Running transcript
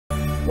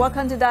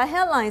Welcome to the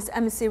headlines.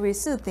 I'm Siri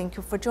Su. Thank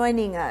you for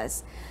joining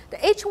us. The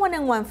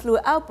H1N1 flu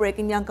outbreak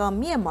in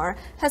Yangon, Myanmar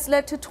has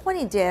led to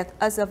 20 deaths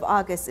as of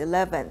August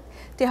 11th.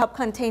 To help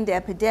contain the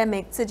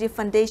epidemic, Tzu Chi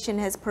Foundation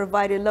has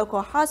provided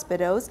local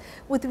hospitals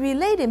with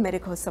related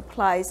medical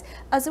supplies,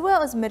 as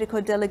well as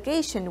medical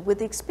delegation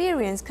with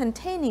experience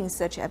containing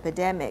such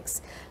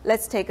epidemics.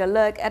 Let's take a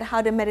look at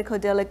how the medical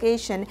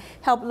delegation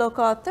helped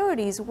local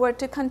authorities work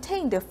to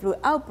contain the flu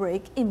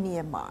outbreak in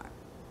Myanmar.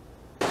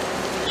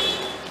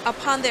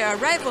 Upon their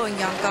arrival in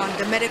Yangon,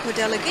 the medical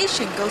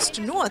delegation goes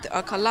to North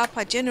or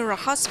Kalapa General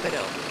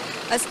Hospital.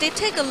 As they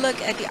take a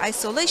look at the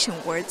isolation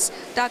wards,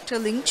 Dr.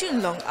 Ling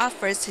Junlong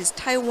offers his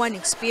Taiwan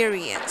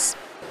experience.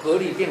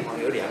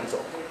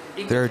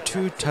 There are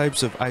two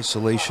types of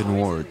isolation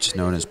wards,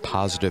 known as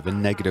positive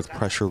and negative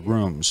pressure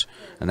rooms.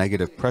 A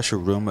negative pressure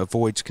room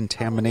avoids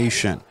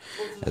contamination.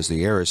 As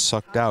the air is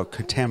sucked out,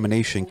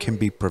 contamination can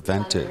be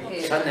prevented.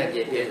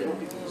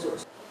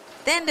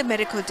 Then the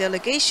medical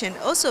delegation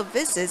also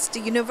visits the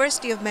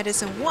University of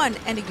Medicine 1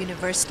 and the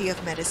University of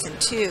Medicine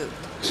 2.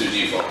 Tzu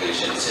Chi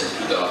Foundation since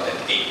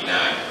 2008-9,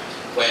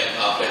 when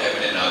after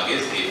having an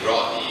August, they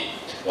brought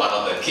one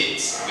of the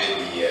kids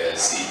with the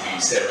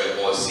cerebral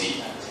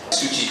palsy.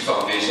 Tzu Chi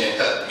Foundation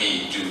helped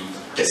me to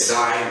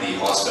design the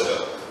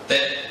hospital.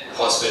 That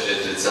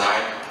hospital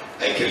design,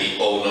 actually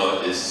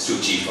owner is Tzu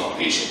Chi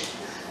Foundation.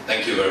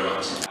 Thank you very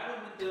much.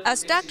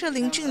 As Dr.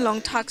 Ling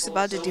Junlong talks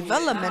about the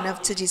development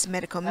of Tzu Chi's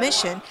medical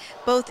mission,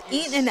 both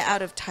in and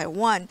out of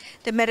Taiwan,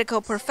 the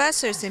medical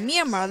professors in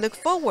Myanmar look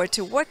forward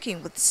to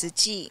working with Tzu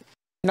Chi.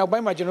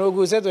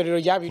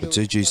 With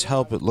Tzu Chi's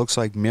help, it looks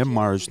like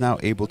Myanmar is now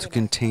able to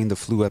contain the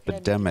flu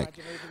epidemic.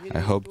 I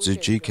hope Tzu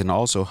Chi can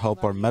also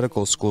help our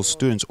medical school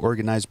students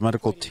organize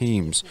medical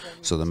teams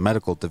so the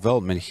medical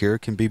development here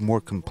can be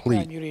more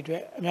complete.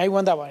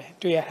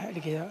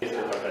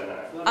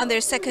 On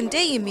their second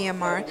day in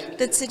Myanmar,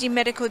 the Tzu Chi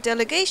medical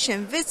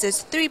delegation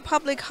visits 3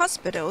 public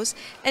hospitals,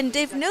 and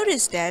they've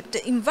noticed that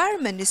the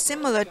environment is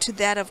similar to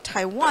that of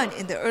Taiwan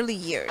in the early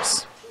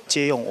years.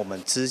 With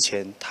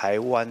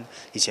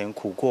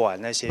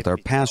our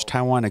past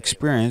Taiwan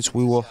experience,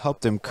 we will help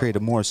them create a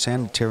more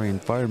sanitary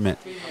environment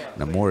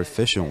and a more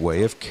efficient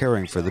way of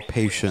caring for the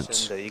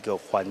patients. Tzu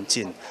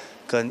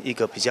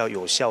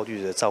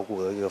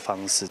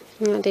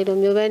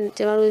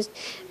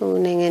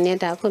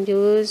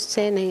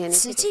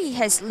Chi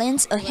has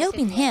lent a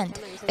helping hand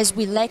as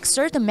we lack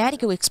certain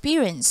medical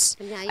experience.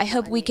 I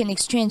hope we can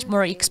exchange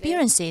more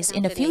experiences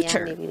in the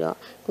future.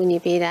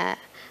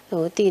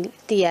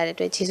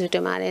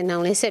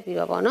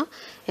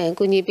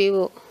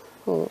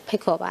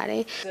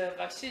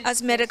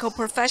 As medical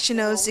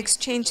professionals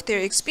exchange their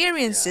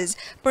experiences,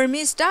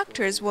 Burmese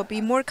doctors will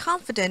be more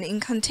confident in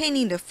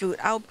containing the flu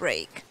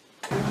outbreak.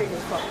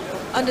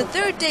 On the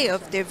 3rd day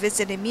of their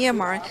visit in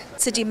Myanmar,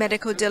 Tzu Chi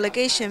medical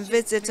delegation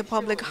visits a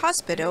public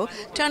hospital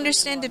to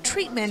understand the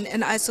treatment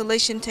and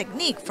isolation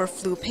technique for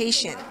flu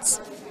patients.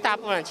 Their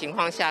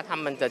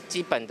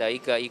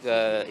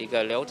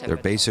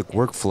basic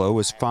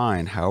workflow is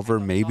fine. However,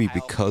 maybe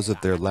because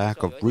of their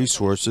lack of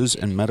resources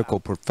and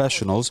medical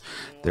professionals,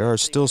 there are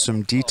still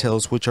some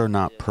details which are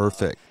not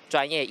perfect.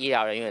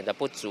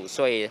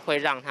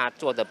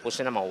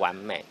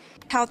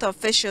 Health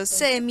officials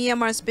say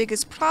Myanmar's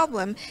biggest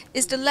problem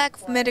is the lack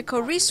of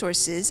medical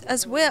resources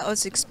as well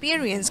as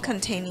experience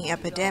containing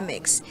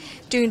epidemics.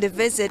 During the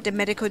visit, the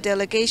medical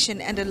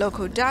delegation and the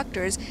local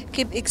doctors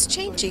keep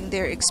exchanging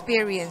their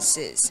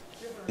experiences.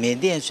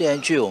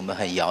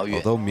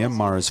 Although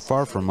Myanmar is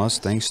far from us,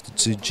 thanks to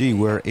Tzu Chi,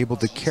 we are able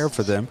to care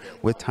for them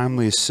with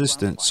timely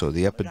assistance so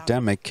the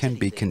epidemic can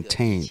be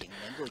contained.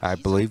 I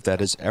believe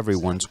that is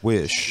everyone's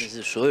wish.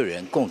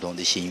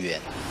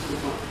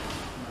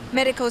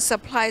 Medical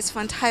supplies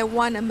from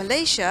Taiwan and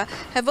Malaysia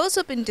have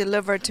also been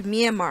delivered to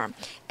Myanmar.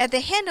 At the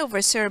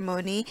handover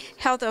ceremony,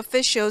 health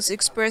officials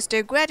expressed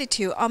their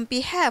gratitude on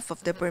behalf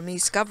of the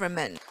Burmese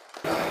government.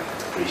 I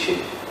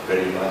appreciate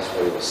very much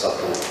for your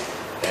support,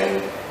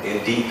 and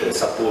indeed the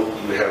support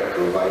you have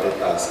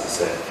provided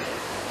us is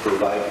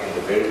provided in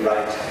the very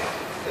right time,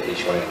 the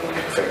H1N1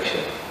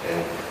 infection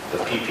and the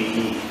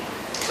PPE.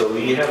 So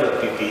we have a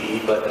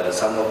PPE, but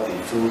some of the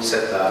foods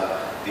that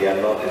they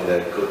are not in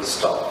the good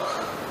stock.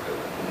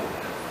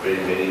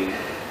 Very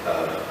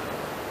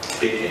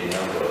big in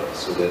number,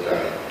 so that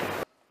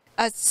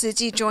As Tzu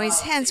Chi joins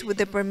hands with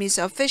the Burmese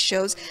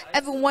officials,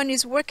 everyone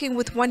is working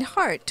with one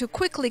heart to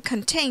quickly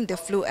contain the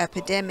flu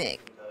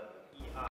epidemic.